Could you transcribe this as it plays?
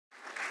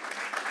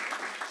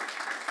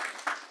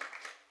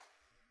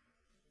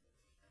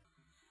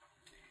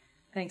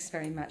Thanks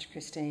very much,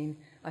 Christine.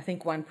 I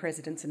think one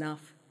president's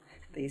enough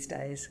these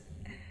days.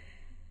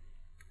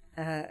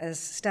 As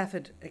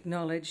Stafford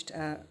acknowledged,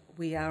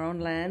 we are on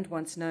land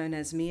once known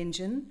as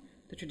Meanjin,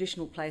 the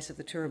traditional place of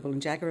the Turrbal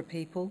and Jagera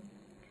people.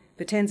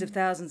 For tens of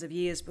thousands of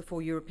years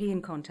before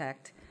European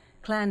contact,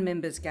 clan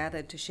members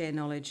gathered to share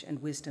knowledge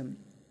and wisdom.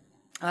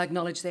 I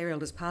acknowledge their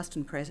elders past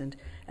and present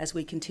as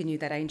we continue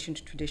that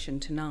ancient tradition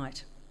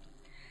tonight.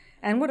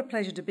 And what a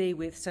pleasure to be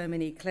with so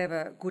many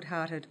clever,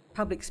 good-hearted,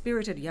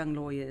 public-spirited young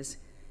lawyers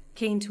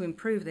keen to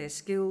improve their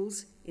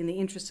skills in the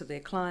interests of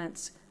their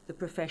clients, the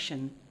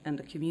profession and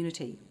the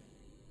community.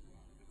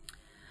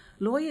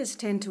 Lawyers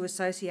tend to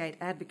associate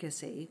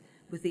advocacy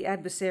with the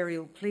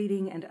adversarial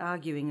pleading and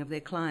arguing of their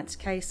clients'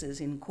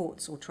 cases in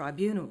courts or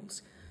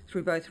tribunals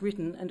through both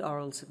written and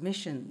oral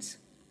submissions.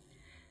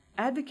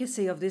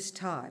 Advocacy of this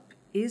type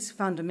is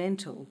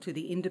fundamental to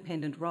the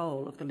independent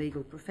role of the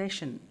legal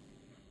profession.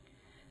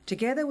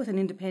 Together with an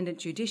independent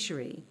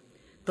judiciary,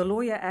 the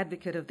lawyer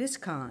advocate of this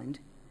kind,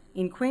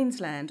 in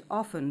Queensland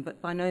often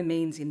but by no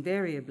means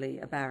invariably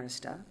a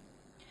barrister,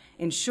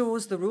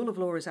 ensures the rule of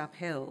law is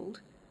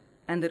upheld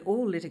and that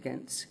all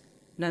litigants,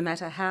 no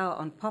matter how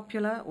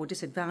unpopular or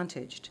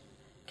disadvantaged,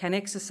 can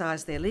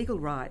exercise their legal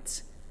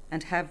rights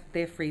and have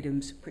their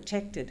freedoms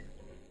protected.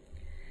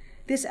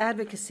 This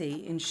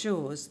advocacy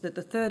ensures that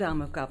the third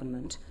arm of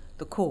government,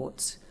 the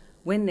courts,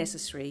 when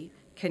necessary,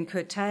 can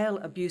curtail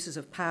abuses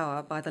of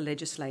power by the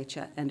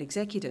legislature and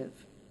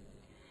executive.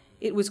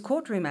 It was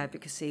courtroom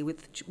advocacy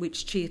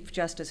which Chief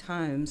Justice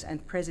Holmes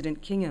and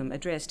President Kingham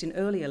addressed in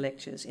earlier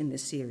lectures in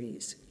this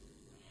series.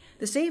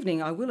 This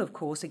evening I will, of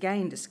course,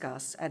 again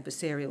discuss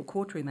adversarial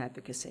courtroom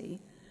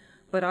advocacy,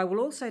 but I will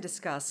also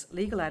discuss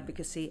legal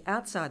advocacy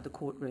outside the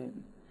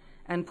courtroom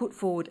and put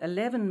forward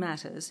 11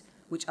 matters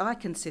which I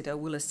consider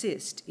will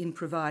assist in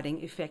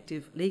providing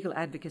effective legal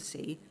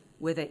advocacy,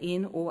 whether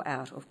in or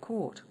out of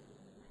court.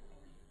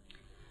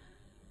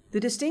 The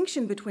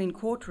distinction between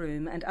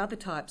courtroom and other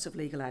types of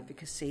legal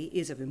advocacy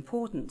is of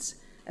importance,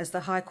 as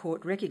the High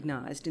Court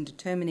recognised in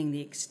determining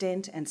the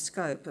extent and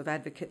scope of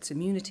advocates'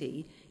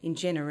 immunity in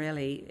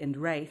Generelli and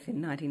Wraith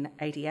in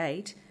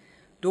 1988,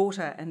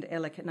 Daughter and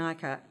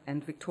Elekanika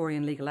and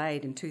Victorian Legal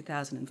Aid in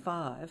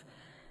 2005,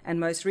 and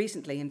most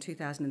recently in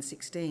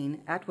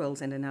 2016,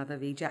 Atwells and another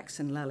v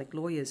Jackson Lalek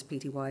Lawyers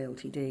Pty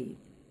Ltd.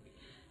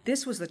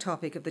 This was the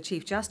topic of the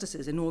Chief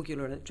Justice's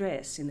inaugural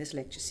address in this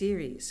lecture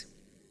series.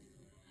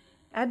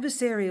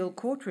 Adversarial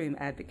courtroom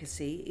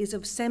advocacy is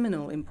of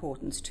seminal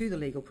importance to the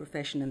legal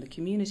profession and the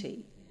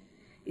community.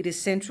 It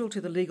is central to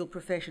the legal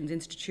profession's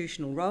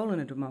institutional role in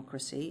a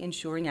democracy,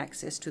 ensuring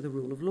access to the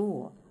rule of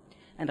law.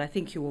 And I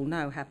think you all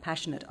know how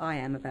passionate I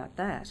am about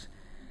that.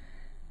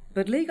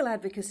 But legal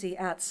advocacy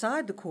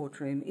outside the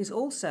courtroom is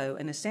also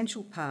an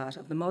essential part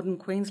of the modern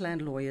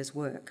Queensland lawyer's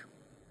work.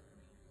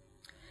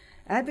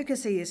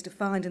 Advocacy is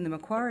defined in the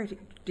Macquarie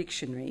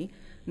Dictionary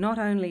not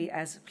only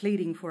as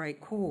pleading for a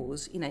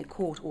cause in a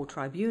court or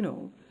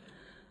tribunal,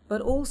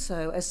 but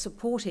also as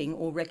supporting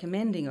or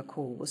recommending a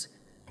cause,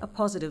 a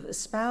positive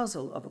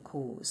espousal of a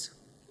cause.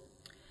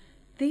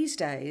 These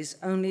days,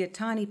 only a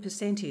tiny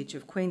percentage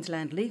of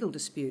Queensland legal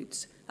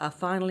disputes are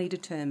finally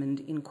determined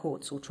in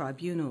courts or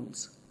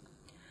tribunals.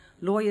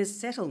 Lawyers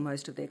settle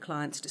most of their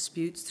clients'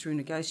 disputes through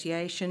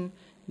negotiation,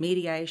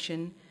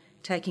 mediation,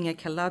 taking a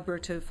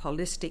collaborative,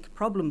 holistic,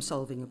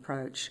 problem-solving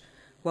approach,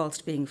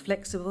 whilst being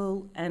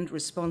flexible and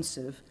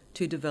responsive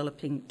to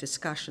developing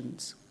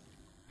discussions.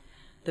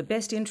 The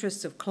best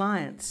interests of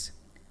clients,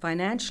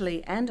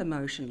 financially and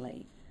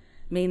emotionally,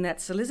 mean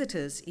that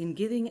solicitors, in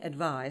giving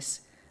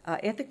advice, are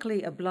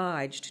ethically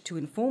obliged to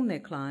inform their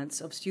clients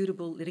of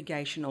suitable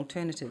litigation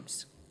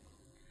alternatives.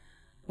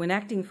 When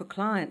acting for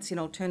clients in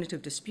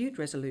alternative dispute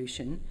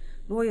resolution,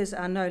 lawyers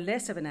are no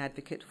less of an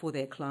advocate for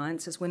their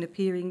clients as when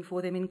appearing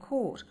for them in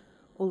court,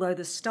 although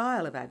the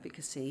style of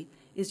advocacy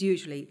is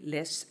usually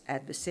less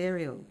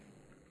adversarial.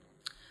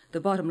 The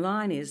bottom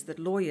line is that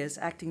lawyers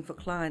acting for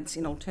clients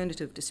in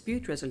alternative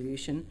dispute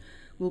resolution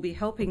will be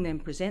helping them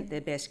present their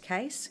best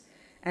case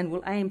and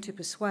will aim to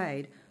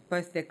persuade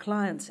both their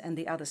clients and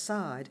the other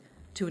side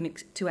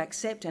to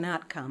accept an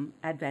outcome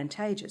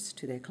advantageous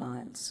to their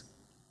clients.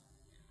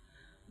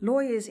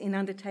 Lawyers in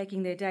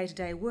undertaking their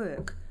day-to-day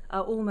work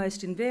are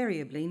almost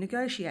invariably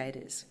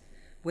negotiators,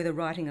 whether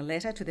writing a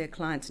letter to their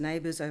clients'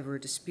 neighbours over a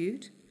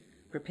dispute,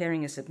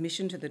 preparing a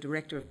submission to the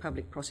Director of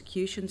Public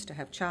Prosecutions to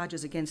have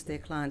charges against their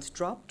clients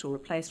dropped or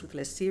replaced with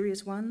less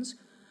serious ones,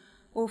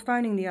 or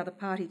phoning the other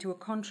party to a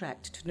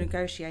contract to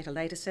negotiate a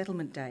later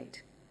settlement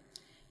date.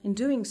 In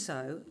doing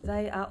so,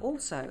 they are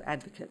also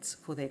advocates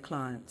for their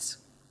clients.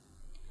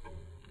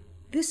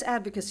 This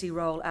advocacy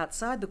role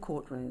outside the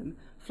courtroom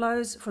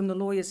flows from the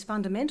lawyer's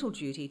fundamental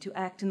duty to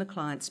act in the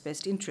client's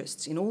best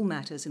interests in all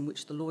matters in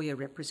which the lawyer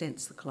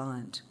represents the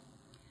client.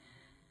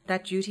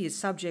 That duty is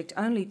subject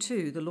only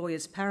to the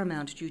lawyer's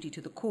paramount duty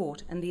to the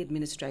court and the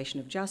administration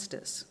of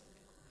justice.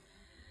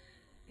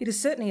 It is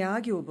certainly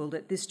arguable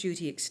that this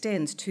duty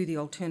extends to the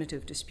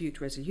alternative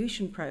dispute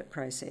resolution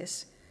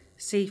process,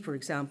 See, for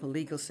example,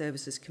 Legal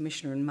Services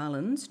Commissioner in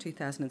Mullins,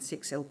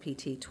 2006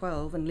 LPT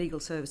 12, and Legal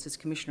Services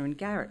Commissioner in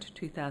Garrett,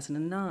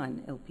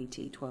 2009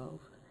 LPT 12.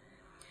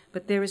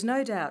 But there is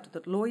no doubt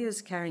that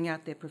lawyers carrying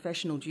out their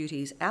professional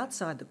duties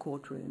outside the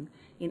courtroom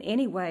in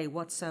any way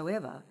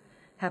whatsoever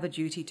have a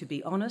duty to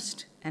be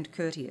honest and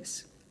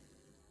courteous.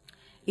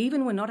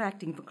 Even when not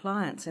acting for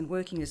clients and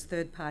working as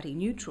third-party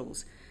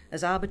neutrals,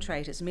 as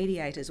arbitrators,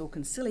 mediators or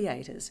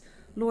conciliators,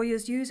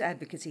 lawyers use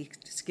advocacy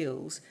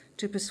skills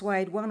to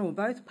persuade one or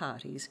both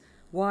parties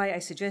why a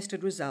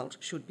suggested result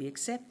should be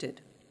accepted.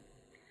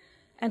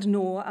 And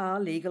nor are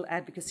legal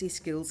advocacy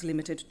skills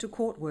limited to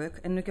court work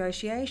and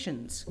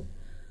negotiations.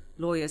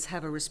 Lawyers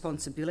have a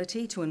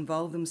responsibility to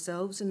involve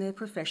themselves in their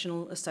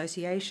professional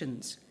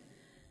associations.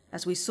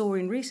 As we saw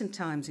in recent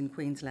times in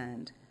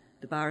Queensland,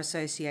 the Bar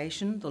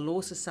Association, the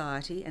Law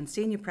Society and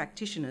senior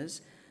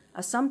practitioners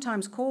are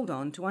sometimes called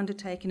on to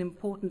undertake an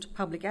important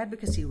public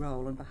advocacy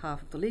role on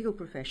behalf of the legal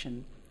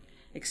profession,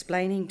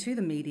 explaining to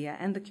the media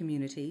and the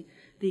community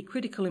the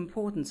critical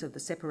importance of the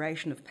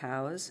separation of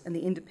powers and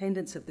the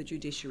independence of the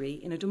judiciary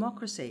in a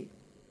democracy.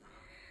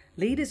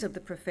 Leaders of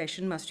the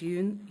profession must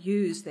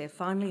use their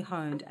finely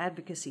honed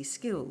advocacy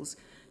skills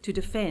to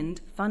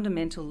defend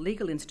fundamental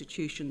legal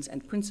institutions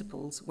and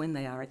principles when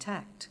they are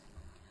attacked.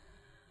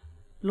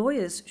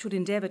 Lawyers should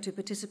endeavour to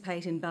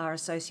participate in Bar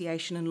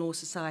Association and Law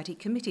Society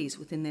committees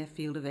within their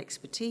field of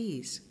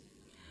expertise.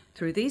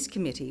 Through these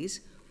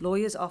committees,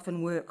 lawyers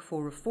often work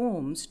for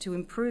reforms to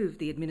improve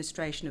the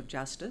administration of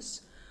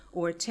justice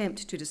or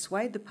attempt to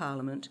dissuade the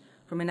Parliament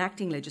from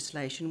enacting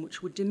legislation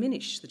which would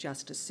diminish the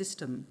justice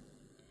system.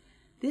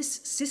 This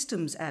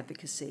systems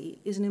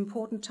advocacy is an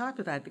important type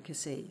of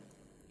advocacy.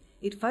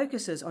 It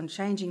focuses on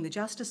changing the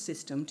justice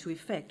system to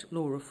effect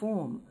law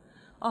reform,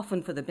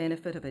 often for the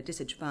benefit of a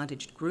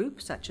disadvantaged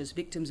group, such as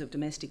victims of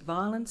domestic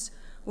violence,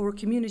 or a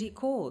community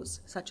cause,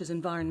 such as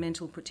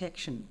environmental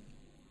protection.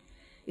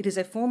 It is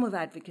a form of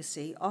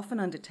advocacy often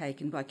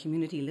undertaken by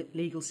community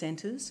legal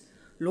centres,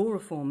 law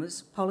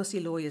reformers,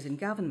 policy lawyers in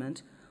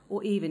government,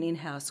 or even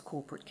in-house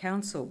corporate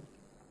counsel.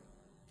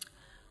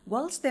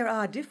 Whilst there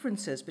are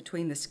differences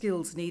between the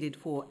skills needed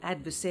for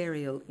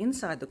adversarial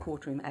inside the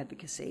courtroom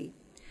advocacy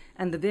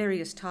and the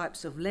various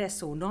types of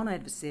less or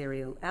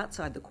non-adversarial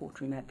outside the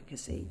courtroom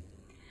advocacy,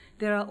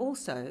 there are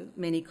also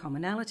many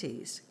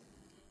commonalities.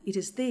 It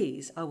is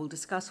these I will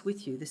discuss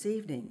with you this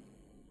evening.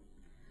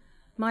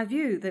 My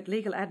view that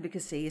legal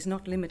advocacy is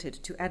not limited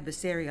to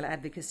adversarial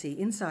advocacy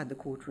inside the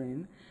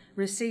courtroom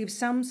receives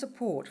some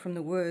support from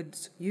the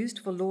words used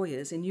for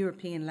lawyers in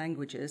European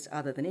languages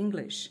other than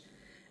English.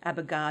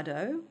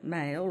 Abogado,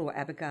 male, or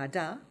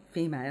abogada,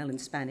 female in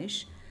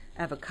Spanish,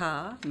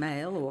 avocat,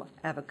 male, or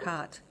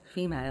avocat,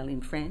 female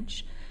in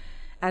French,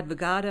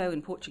 advogado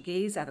in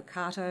Portuguese,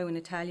 avocato in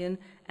Italian,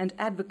 and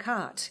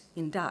advocaat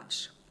in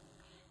Dutch.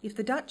 If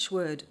the Dutch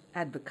word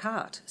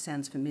advocaat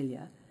sounds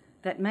familiar,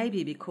 that may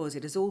be because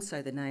it is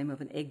also the name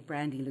of an egg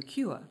brandy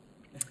liqueur,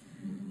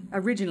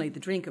 originally the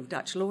drink of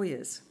Dutch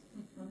lawyers.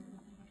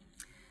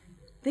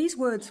 These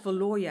words for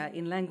lawyer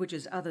in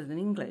languages other than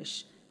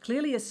English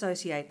clearly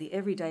associate the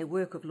everyday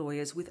work of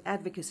lawyers with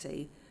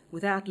advocacy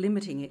without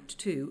limiting it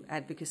to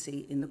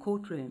advocacy in the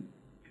courtroom.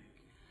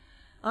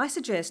 I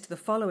suggest the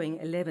following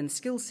 11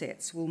 skill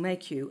sets will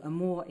make you a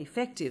more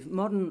effective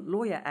modern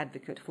lawyer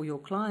advocate for your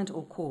client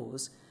or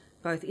cause,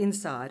 both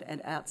inside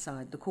and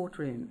outside the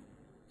courtroom.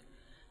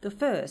 The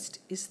first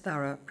is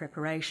thorough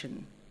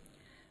preparation.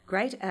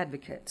 Great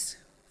advocates,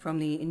 from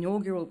the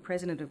inaugural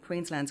President of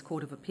Queensland's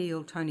Court of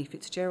Appeal, Tony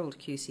Fitzgerald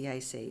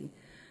QCAC,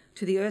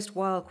 to the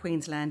erstwhile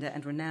Queenslander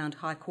and renowned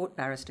High Court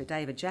barrister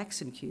David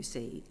Jackson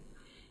QC,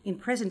 in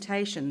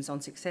presentations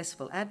on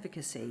successful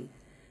advocacy,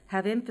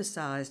 have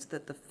emphasised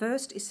that the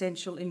first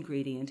essential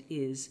ingredient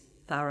is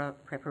thorough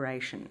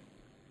preparation.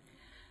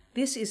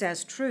 This is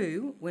as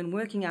true when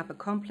working up a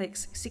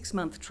complex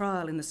 6-month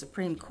trial in the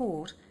Supreme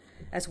Court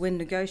as when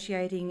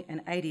negotiating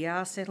an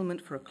ADR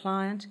settlement for a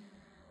client,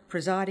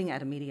 presiding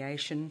at a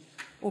mediation,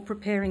 or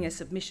preparing a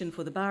submission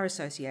for the Bar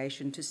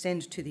Association to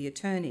send to the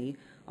attorney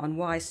on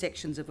why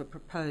sections of a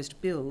proposed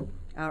bill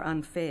are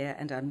unfair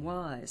and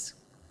unwise.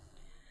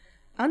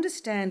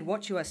 Understand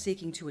what you are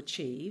seeking to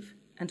achieve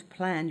and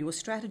plan your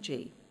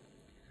strategy.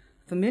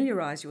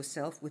 Familiarise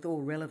yourself with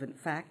all relevant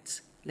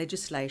facts,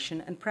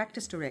 legislation and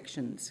practice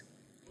directions.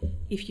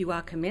 If you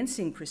are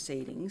commencing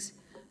proceedings,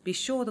 be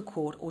sure the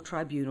court or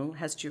tribunal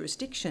has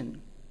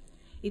jurisdiction.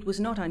 It was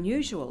not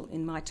unusual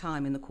in my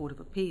time in the Court of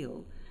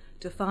Appeal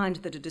to find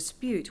that a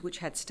dispute which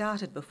had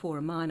started before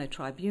a minor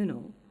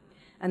tribunal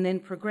and then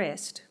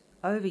progressed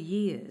over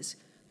years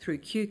through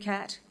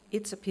QCAT,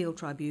 its appeal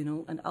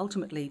tribunal, and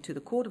ultimately to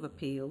the Court of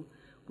Appeal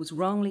was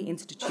wrongly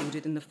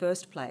instituted in the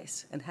first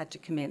place and had to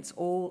commence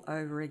all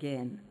over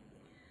again.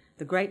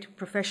 The great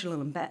professional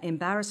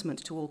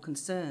embarrassment to all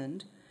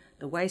concerned,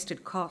 the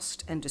wasted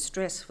cost and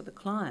distress for the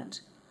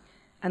client,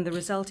 and the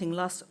resulting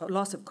loss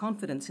of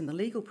confidence in the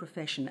legal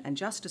profession and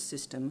justice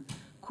system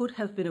could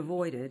have been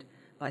avoided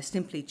by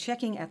simply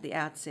checking at the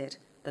outset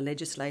the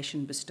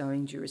legislation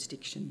bestowing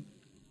jurisdiction.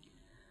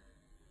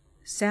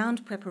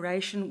 Sound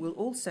preparation will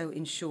also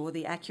ensure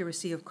the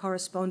accuracy of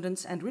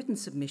correspondence and written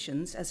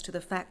submissions as to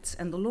the facts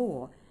and the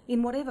law,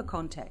 in whatever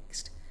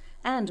context,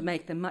 and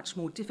make them much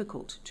more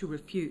difficult to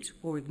refute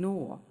or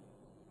ignore.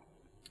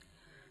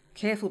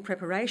 Careful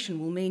preparation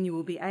will mean you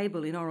will be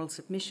able, in oral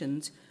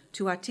submissions,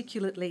 to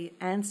articulately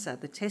answer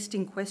the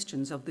testing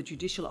questions of the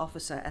judicial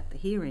officer at the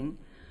hearing,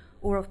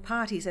 or of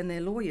parties and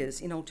their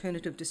lawyers in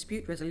alternative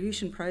dispute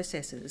resolution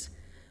processes,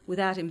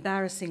 without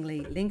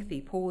embarrassingly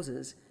lengthy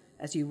pauses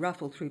as you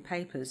ruffle through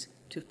papers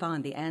to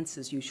find the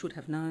answers you should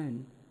have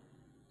known.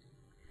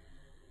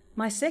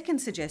 My second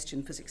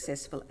suggestion for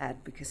successful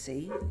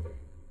advocacy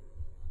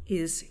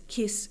is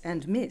kiss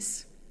and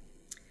miss.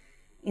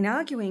 In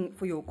arguing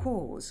for your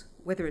cause,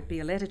 whether it be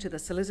a letter to the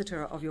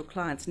solicitor of your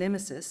client's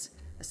nemesis,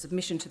 a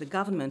submission to the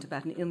government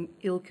about an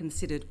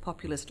ill-considered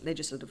populist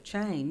legislative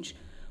change,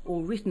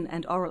 or written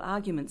and oral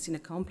arguments in a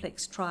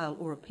complex trial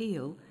or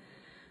appeal,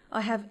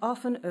 I have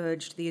often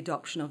urged the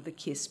adoption of the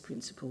KISS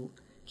principle.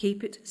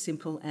 Keep it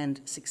simple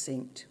and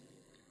succinct.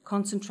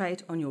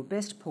 Concentrate on your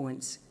best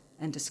points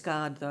and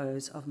discard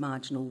those of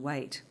marginal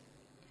weight.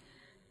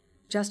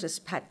 Justice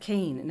Pat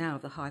Keane, now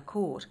of the High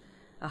Court,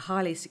 a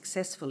highly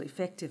successful,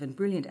 effective and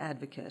brilliant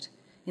advocate,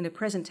 in a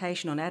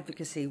presentation on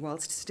advocacy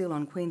whilst still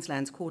on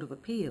Queensland's Court of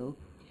Appeal,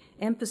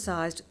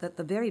 emphasised that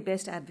the very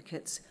best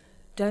advocates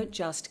don't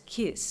just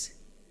kiss,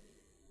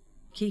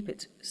 keep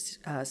it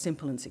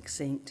simple and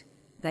succinct,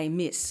 they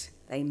miss,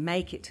 they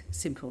make it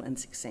simple and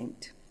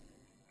succinct.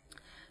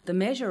 The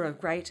measure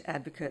of great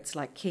advocates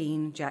like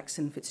Keane,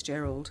 Jackson,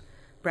 Fitzgerald,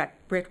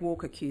 Brett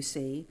Walker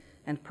QC,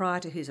 and prior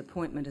to his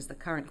appointment as the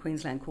current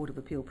Queensland Court of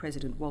Appeal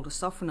President, Walter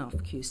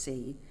Sofronoff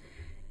QC,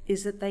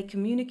 is that they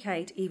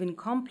communicate even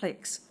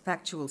complex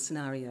factual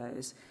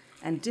scenarios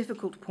and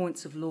difficult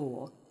points of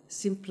law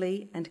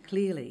simply and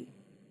clearly.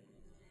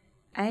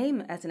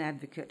 Aim as an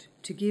advocate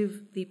to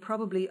give the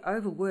probably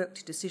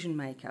overworked decision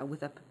maker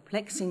with a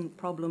perplexing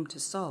problem to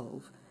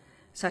solve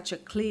such a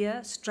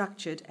clear,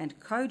 structured and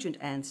cogent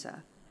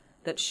answer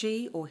that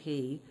she or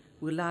he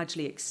will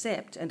largely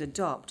accept and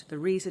adopt the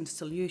reasoned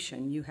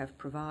solution you have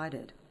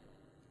provided.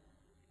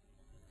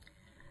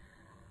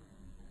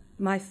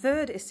 My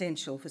third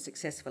essential for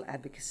successful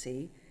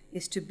advocacy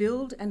is to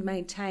build and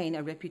maintain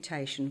a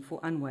reputation for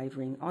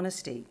unwavering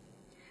honesty.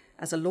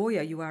 As a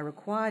lawyer, you are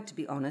required to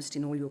be honest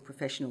in all your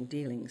professional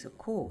dealings, of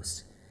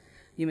course.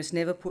 You must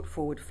never put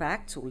forward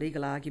facts or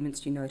legal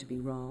arguments you know to be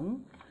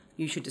wrong.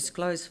 You should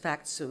disclose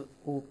facts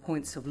or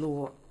points of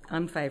law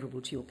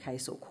unfavourable to your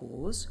case or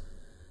cause.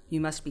 You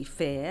must be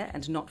fair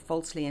and not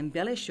falsely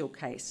embellish your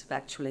case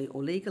factually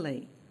or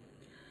legally.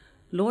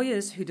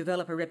 Lawyers who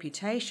develop a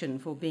reputation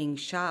for being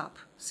sharp,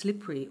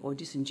 slippery or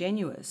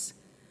disingenuous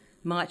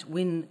might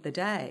win the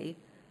day,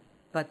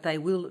 but they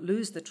will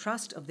lose the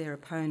trust of their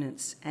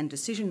opponents and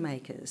decision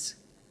makers.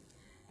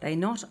 They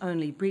not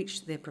only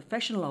breach their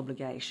professional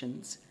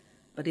obligations,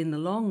 but in the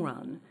long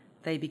run,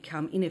 they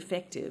become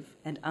ineffective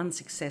and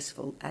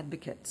unsuccessful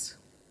advocates.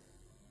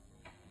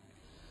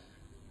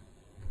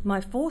 My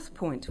fourth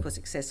point for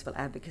successful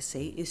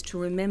advocacy is to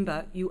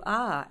remember you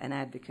are an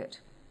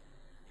advocate.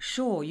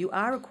 Sure, you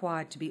are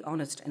required to be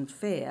honest and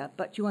fair,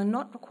 but you are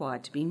not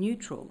required to be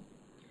neutral.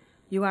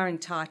 You are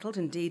entitled,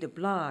 indeed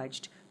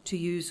obliged, to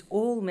use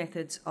all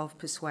methods of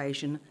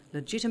persuasion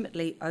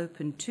legitimately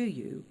open to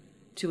you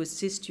to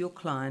assist your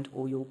client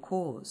or your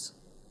cause.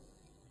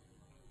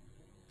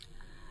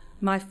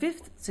 My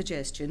fifth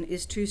suggestion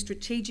is to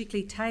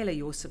strategically tailor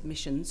your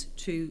submissions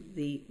to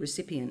the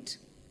recipient.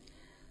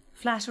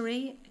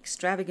 Flattery,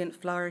 extravagant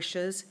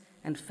flourishes,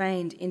 and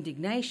feigned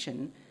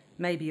indignation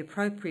may be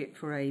appropriate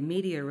for a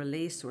media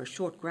release or a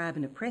short grab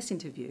in a press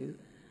interview,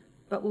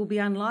 but will be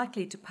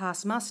unlikely to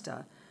pass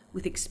muster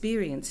with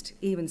experienced,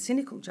 even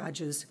cynical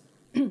judges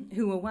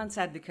who were once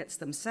advocates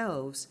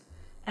themselves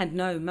and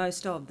know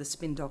most of the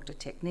spin doctor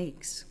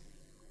techniques.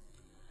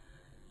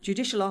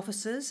 Judicial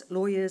officers,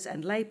 lawyers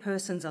and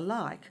laypersons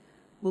alike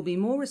will be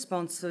more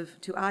responsive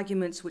to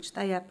arguments which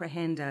they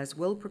apprehend as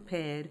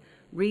well-prepared,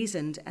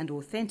 reasoned and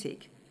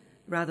authentic,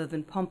 rather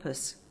than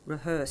pompous,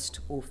 rehearsed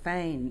or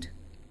feigned.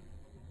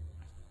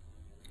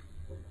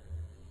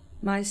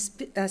 My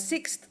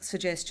sixth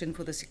suggestion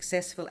for the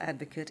successful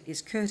advocate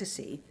is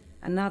courtesy,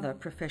 another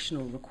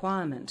professional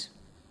requirement.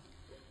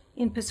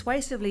 In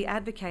persuasively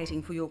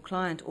advocating for your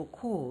client or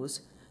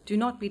cause, do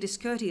not be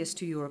discourteous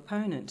to your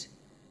opponent,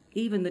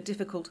 even the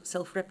difficult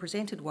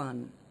self-represented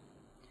one.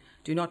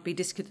 Do not be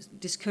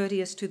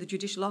discourteous to the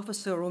judicial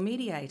officer or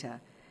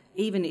mediator,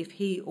 even if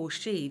he or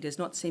she does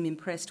not seem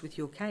impressed with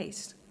your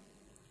case.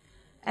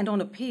 And on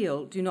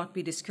appeal, do not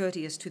be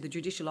discourteous to the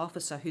judicial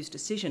officer whose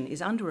decision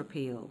is under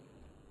appeal.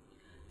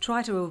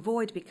 Try to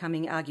avoid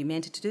becoming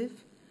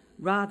argumentative.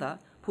 Rather,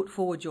 put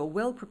forward your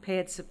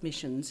well-prepared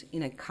submissions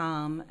in a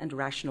calm and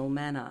rational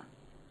manner.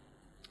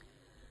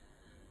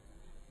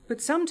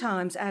 But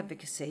sometimes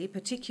advocacy,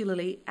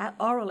 particularly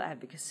oral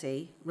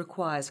advocacy,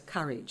 requires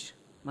courage,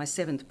 my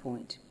seventh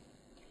point.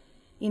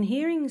 In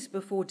hearings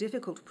before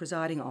difficult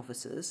presiding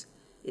officers,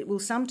 it will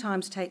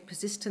sometimes take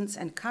persistence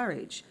and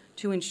courage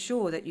to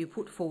ensure that you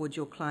put forward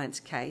your client's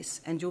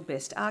case and your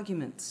best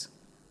arguments.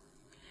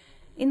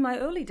 In my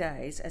early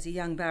days as a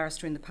young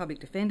barrister in the Public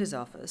Defender's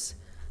Office,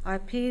 I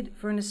appeared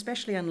for an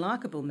especially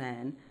unlikable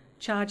man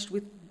charged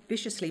with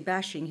viciously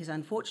bashing his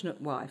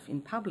unfortunate wife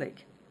in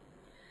public.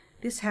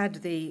 This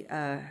had the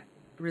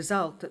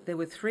result that there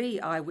were 3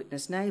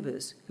 eyewitness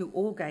neighbours who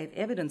all gave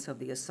evidence of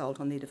the assault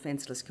on the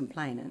defenceless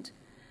complainant,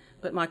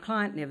 but my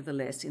client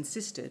nevertheless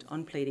insisted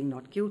on pleading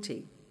not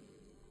guilty.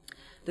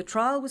 The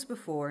trial was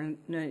before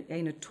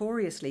a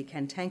notoriously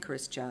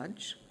cantankerous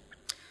judge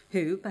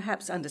who,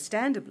 perhaps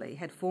understandably,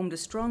 had formed a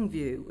strong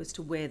view as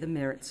to where the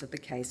merits of the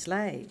case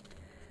lay,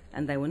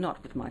 and they were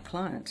not with my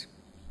client.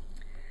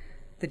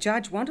 The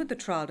judge wanted the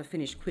trial to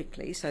finish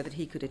quickly so that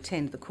he could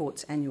attend the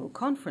court's annual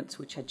conference,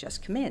 which had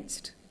just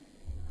commenced.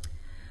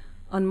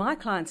 On my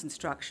client's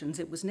instructions,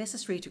 it was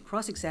necessary to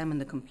cross-examine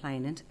the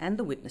complainant and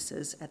the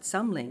witnesses at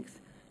some length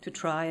to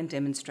try and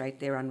demonstrate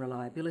their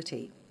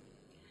unreliability.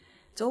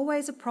 It's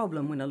always a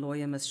problem when a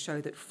lawyer must show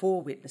that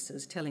 4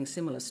 witnesses telling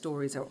similar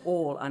stories are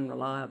all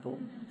unreliable.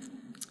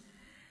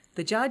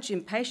 The judge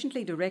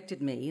impatiently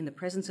directed me, in the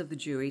presence of the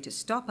jury, to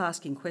stop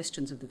asking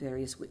questions of the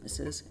various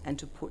witnesses and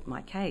to put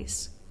my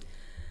case.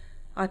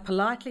 I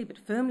politely but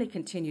firmly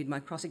continued my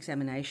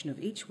cross-examination of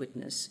each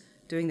witness,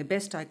 doing the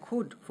best I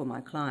could for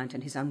my client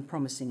and his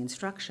unpromising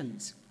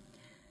instructions,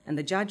 and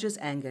the judge's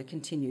anger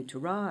continued to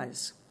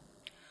rise.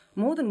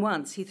 More than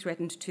once he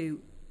threatened to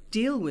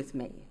deal with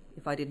me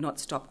if I did not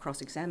stop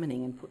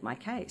cross-examining and put my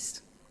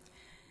case.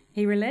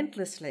 He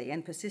relentlessly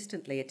and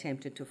persistently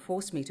attempted to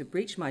force me to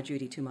breach my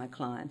duty to my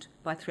client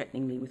by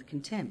threatening me with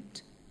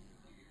contempt.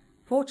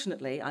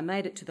 Fortunately, I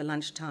made it to the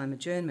lunchtime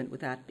adjournment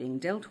without being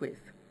dealt with.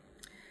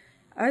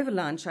 Over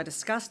lunch, I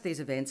discussed these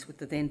events with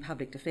the then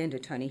Public Defender,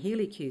 Tony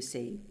Healy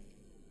QC.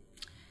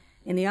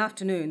 In the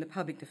afternoon, the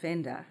Public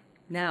Defender,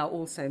 now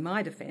also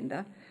my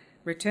defender,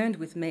 returned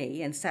with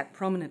me and sat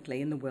prominently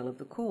in the well of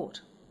the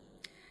court.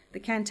 The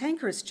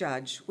cantankerous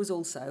judge was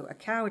also a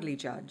cowardly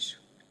judge.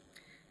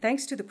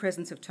 Thanks to the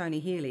presence of Tony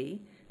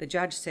Healy, the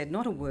judge said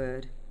not a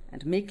word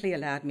and meekly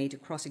allowed me to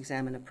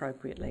cross-examine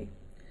appropriately.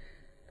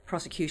 The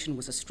prosecution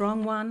was a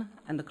strong one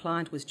and the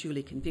client was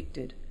duly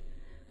convicted,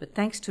 but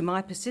thanks to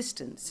my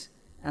persistence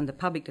and the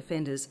Public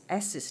Defender's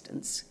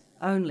assistance,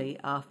 only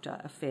after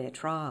a fair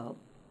trial,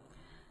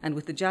 and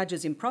with the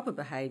judge's improper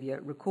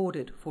behaviour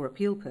recorded for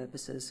appeal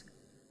purposes,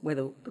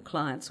 whether the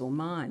client's or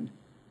mine.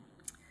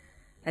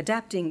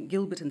 Adapting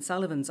Gilbert and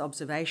Sullivan's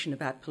observation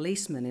about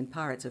policemen in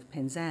Pirates of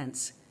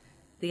Penzance,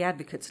 the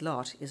advocate's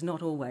lot is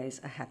not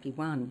always a happy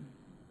one.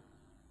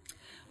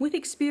 With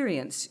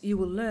experience, you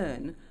will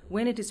learn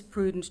when it is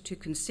prudent to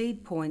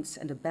concede points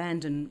and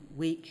abandon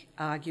weak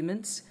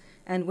arguments,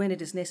 and when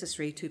it is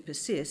necessary to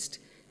persist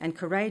and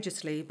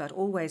courageously, but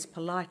always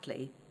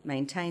politely,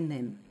 maintain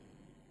them.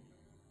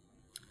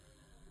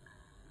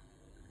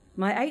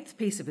 My 8th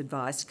piece of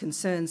advice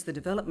concerns the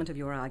development of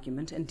your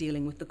argument and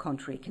dealing with the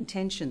contrary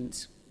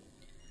contentions.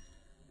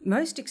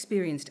 Most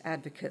experienced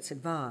advocates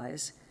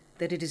advise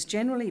that it is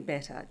generally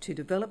better to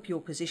develop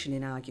your position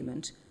in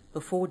argument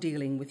before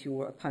dealing with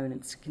your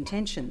opponent's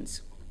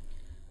contentions.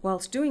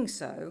 Whilst doing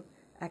so,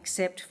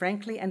 accept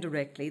frankly and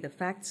directly the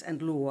facts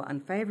and law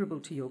unfavourable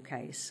to your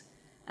case,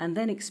 and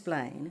then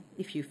explain,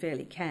 if you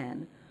fairly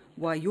can,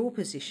 why your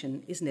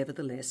position is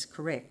nevertheless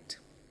correct.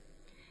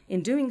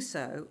 In doing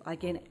so, I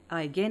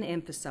again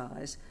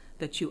emphasise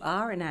that you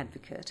are an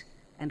advocate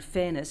and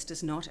fairness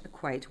does not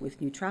equate with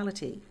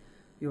neutrality.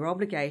 Your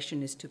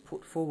obligation is to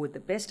put forward the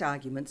best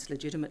arguments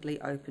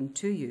legitimately open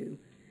to you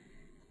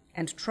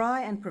and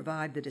try and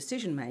provide the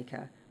decision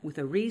maker with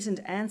a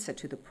reasoned answer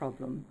to the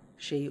problem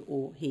she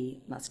or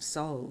he must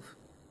solve.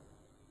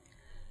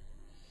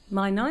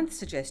 My 9th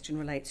suggestion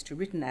relates to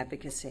written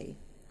advocacy.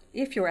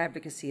 If your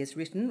advocacy is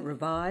written,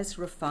 revise,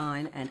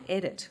 refine and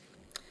edit.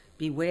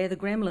 Beware the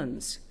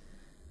gremlins.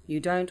 You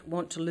don't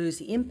want to lose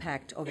the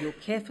impact of your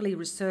carefully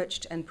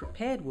researched and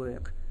prepared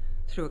work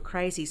through a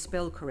crazy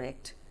spell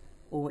correct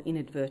or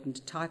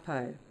inadvertent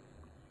typo.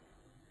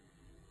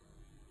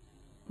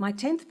 My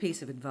 10th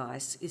piece of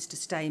advice is to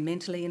stay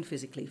mentally and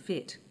physically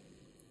fit.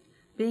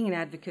 Being an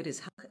advocate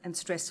is hard and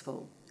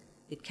stressful.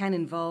 It can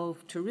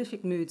involve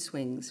terrific mood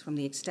swings from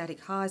the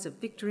ecstatic highs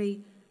of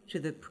victory to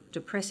the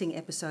depressing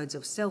episodes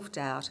of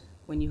self-doubt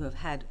when you have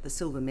had the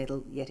silver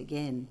medal yet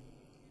again.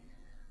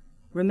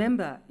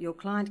 Remember, your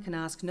client can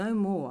ask no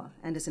more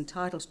and is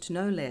entitled to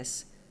no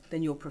less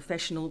than your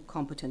professional,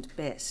 competent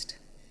best.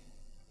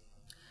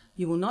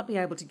 You will not be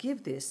able to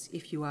give this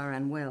if you are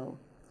unwell.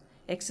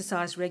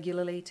 Exercise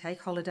regularly,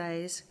 take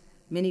holidays.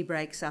 Mini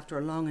breaks after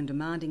a long and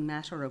demanding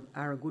matter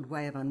are a good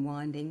way of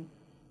unwinding.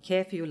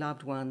 Care for your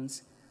loved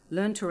ones.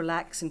 Learn to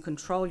relax and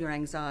control your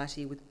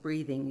anxiety with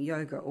breathing,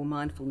 yoga or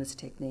mindfulness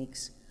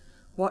techniques.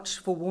 Watch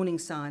for warning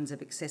signs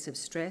of excessive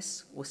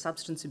stress or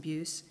substance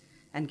abuse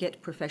and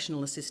get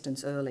professional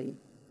assistance early.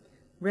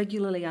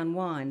 Regularly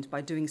unwind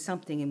by doing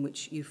something in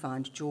which you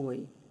find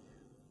joy.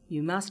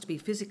 You must be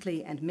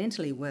physically and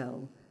mentally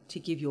well to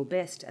give your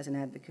best as an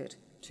advocate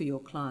to your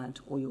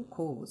client or your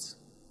cause.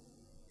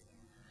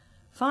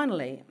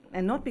 Finally,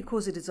 and not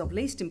because it is of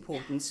least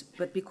importance,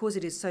 but because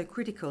it is so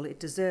critical, it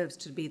deserves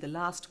to be the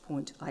last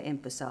point I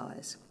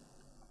emphasise.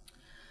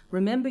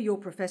 Remember your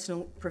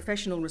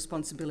professional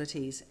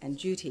responsibilities and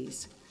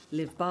duties.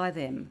 Live by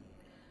them.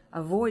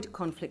 Avoid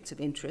conflicts of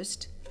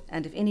interest,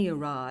 and if any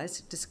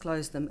arise,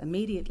 disclose them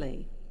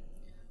immediately.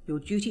 Your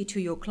duty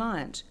to your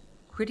client,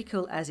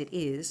 critical as it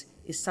is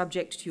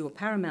subject to your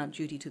paramount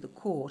duty to the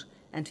court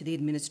and to the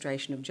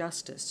administration of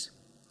justice.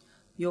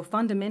 Your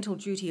fundamental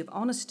duty of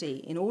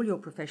honesty in all your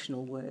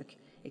professional work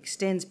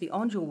extends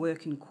beyond your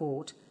work in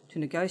court to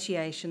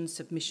negotiations,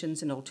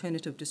 submissions and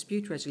alternative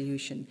dispute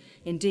resolution,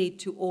 indeed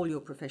to all your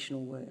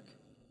professional work.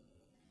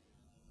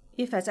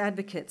 If, as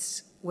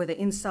advocates, whether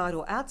inside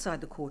or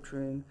outside the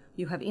courtroom,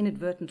 you have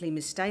inadvertently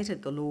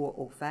misstated the law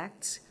or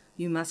facts,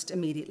 you must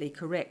immediately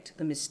correct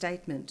the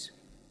misstatement.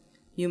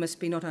 You must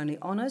be not only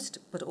honest,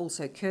 but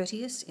also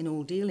courteous in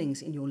all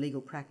dealings in your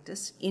legal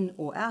practice, in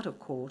or out of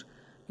court,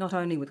 not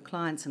only with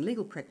clients and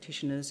legal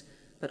practitioners,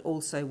 but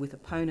also with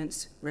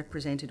opponents,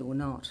 represented or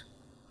not.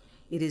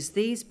 It is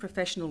these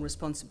professional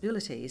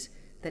responsibilities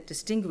that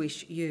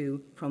distinguish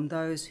you from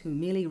those who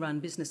merely run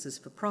businesses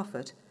for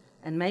profit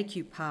and make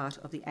you part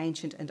of the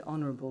ancient and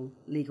honourable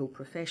legal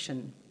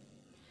profession.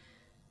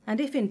 And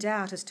if in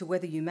doubt as to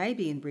whether you may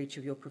be in breach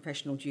of your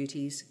professional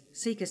duties,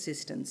 seek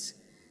assistance.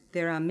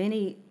 There are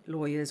many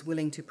lawyers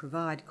willing to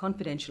provide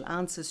confidential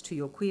answers to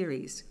your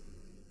queries.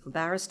 For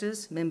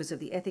barristers, members of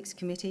the Ethics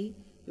Committee,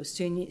 your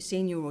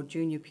senior or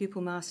junior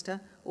pupil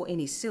master, or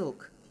any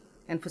silk,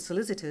 and for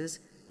solicitors,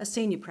 a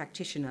senior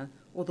practitioner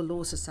or the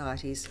Law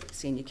Society's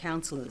senior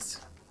counsellors.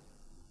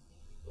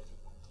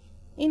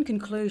 In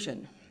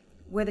conclusion,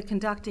 whether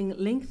conducting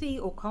lengthy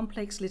or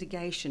complex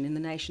litigation in the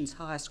nation's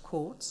highest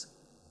courts,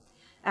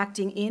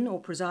 acting in or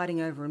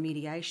presiding over a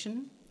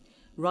mediation,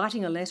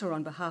 writing a letter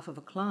on behalf of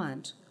a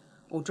client,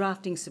 or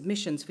drafting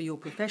submissions for your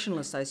professional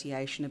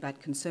association about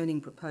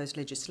concerning proposed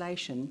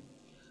legislation,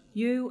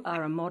 you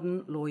are a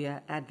modern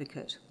lawyer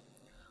advocate.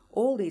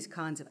 All these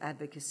kinds of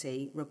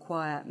advocacy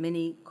require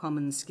many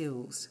common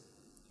skills.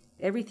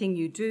 Everything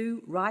you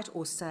do, write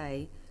or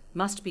say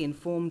must be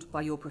informed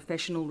by your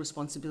professional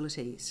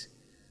responsibilities.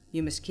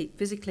 You must keep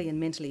physically and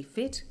mentally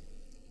fit,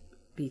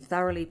 be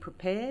thoroughly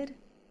prepared,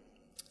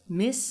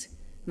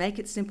 make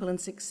it simple and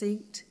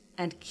succinct,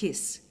 and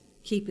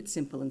keep it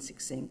simple and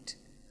succinct.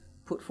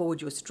 Put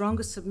forward your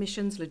strongest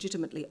submissions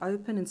legitimately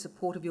open in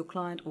support of your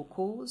client or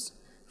cause,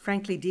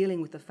 frankly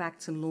dealing with the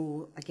facts and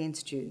law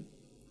against you.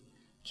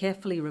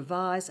 Carefully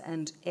revise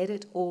and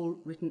edit all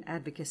written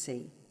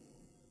advocacy.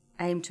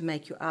 Aim to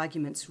make your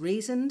arguments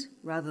reasoned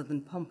rather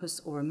than pompous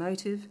or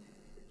emotive,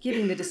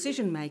 giving the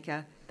decision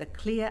maker the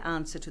clear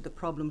answer to the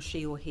problem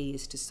she or he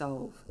is to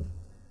solve.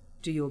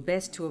 Do your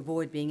best to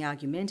avoid being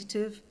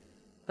argumentative,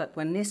 but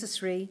when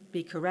necessary,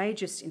 be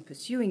courageous in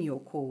pursuing your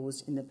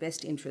cause in the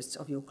best interests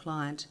of your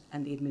client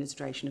and the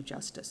administration of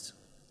justice.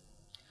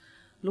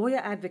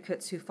 Lawyer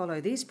advocates who follow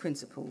these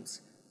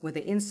principles, whether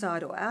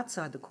inside or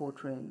outside the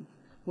courtroom,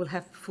 will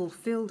have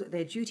fulfilled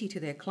their duty to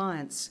their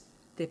clients,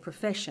 their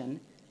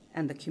profession,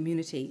 and the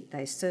community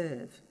they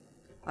serve.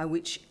 I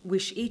wish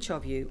each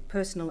of you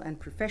personal and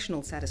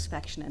professional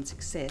satisfaction and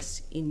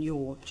success in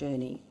your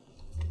journey.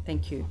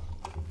 Thank you.